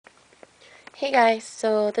Hey guys,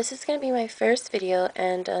 so this is going to be my first video,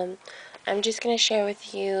 and I'm just going to share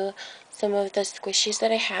with you some of the squishies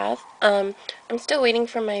that I have. I'm still waiting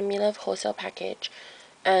for my Milove wholesale package,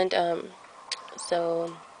 and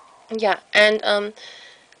so yeah, and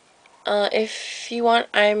if you want,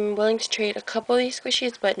 I'm willing to trade a couple of these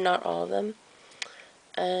squishies, but not all of them.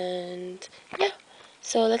 And yeah,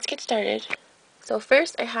 so let's get started. So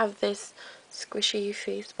first I have this squishy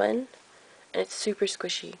face bun, and it's super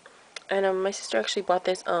squishy. And my sister actually bought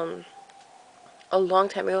this a long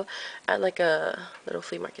time ago at like a little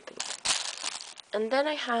flea market thing. And then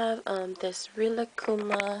I have this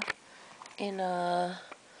Rilakkuma in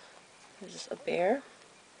this is a bear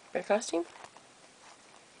costume.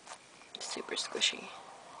 Super squishy.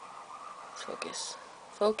 Focus.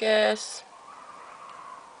 Focus.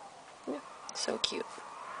 Yeah, so cute.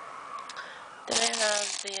 Then I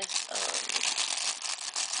have this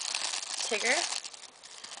Tigger.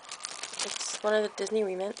 It's one of the Disney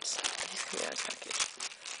remints. He's coming out of his package.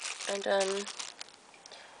 And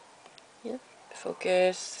yeah,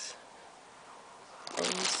 focus. And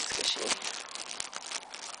he's squishy.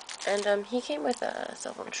 And he came with a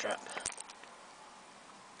cell phone strap.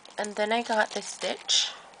 And then I got this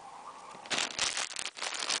Stitch.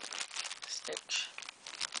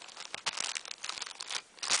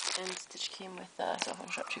 And Stitch came with a cell phone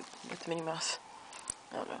strap too, with Minnie Mouse.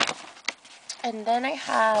 I don't know. And then I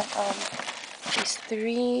have these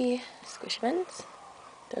 3 Squishmans.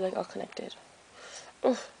 They're like all connected.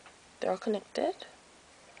 Oof. They're all connected.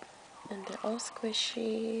 And they're all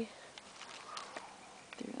squishy.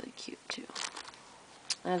 They're really cute too.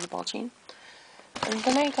 And there's a ball chain. And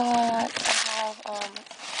then I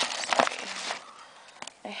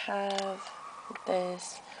have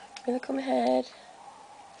this Rilakkuma head.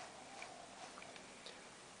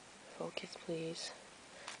 Focus, please.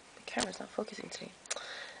 The camera's not focusing today.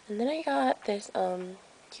 And then I got this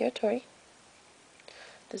Kiratori.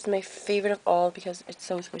 This is my favorite of all because it's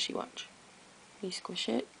so squishy. Watch. You squish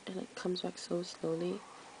it and it comes back so slowly.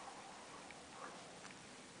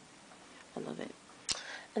 I love it.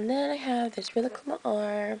 And then I have this Rilakkuma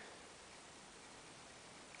arm.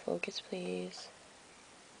 Focus, please.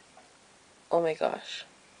 Oh my gosh.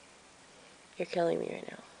 You're killing me right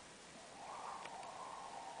now.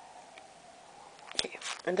 Okay.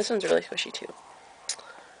 And this one's really squishy too.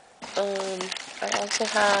 I also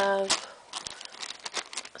have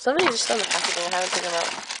some of these are still in the packaging. I haven't taken them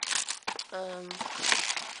out.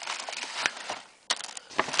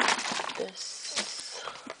 This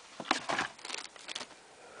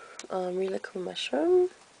Rilakkuma mushroom.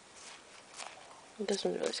 This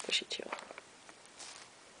one's really squishy too.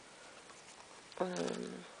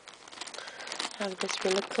 Have this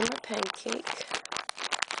Rilakkuma pancake.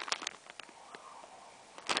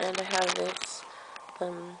 And I have this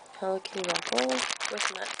Hello Kitty waffle with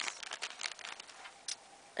nuts.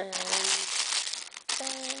 And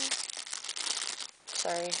then,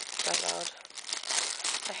 sorry, that loud.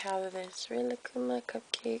 I have this Rilakkuma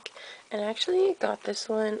cupcake, and I actually got this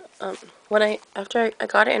one after I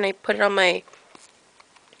got it and I put it on my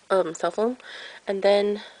cell phone, and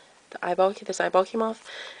then this eyeball came off,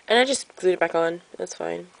 and I just glued it back on. That's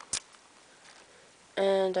fine.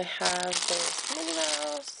 And I have this Minnie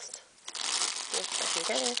Mouse. If I can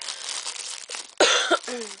get it.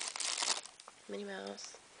 Minnie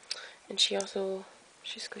Mouse. And she's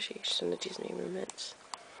squishy. She's from the Disney remints.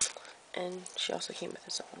 And she also came with a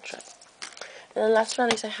cell phone strap. And then last but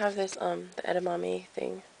not least, I have this, the edamame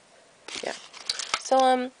thing. Yeah.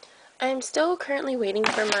 So, I'm still currently waiting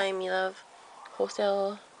for my Milove's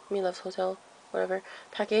wholesale, whatever,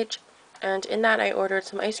 package. And in that, I ordered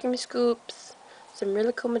some ice cream scoops, some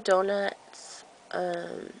Rilakkuma donuts,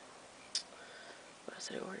 what else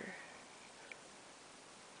did I order?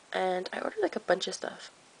 And I ordered, like, a bunch of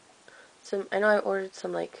stuff. I know I ordered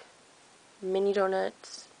some, like, mini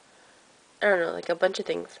donuts. I don't know, like, a bunch of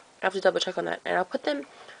things. I have to double check on that. And I'll put the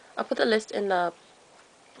list in the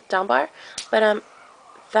down bar. But,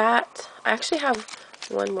 I actually have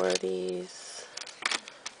one more of these.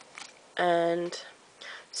 And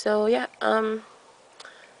so yeah,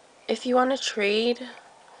 if you want to trade,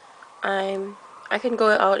 I can go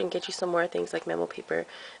out and get you some more things like memo paper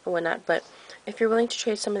and whatnot. But if you're willing to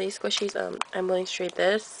trade some of these squishies, I'm willing to trade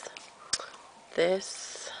this, what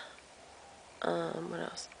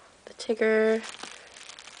else? The Tigger,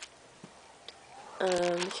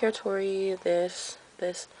 the Kiratori, this.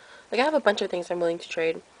 Like, I have a bunch of things I'm willing to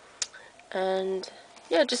trade. And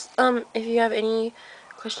yeah, just if you have any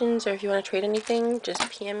questions or if you want to trade anything, just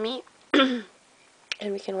PM me and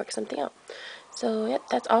we can work something out. So yeah,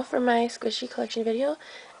 that's all for my squishy collection video,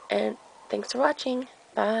 and thanks for watching.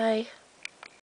 Bye.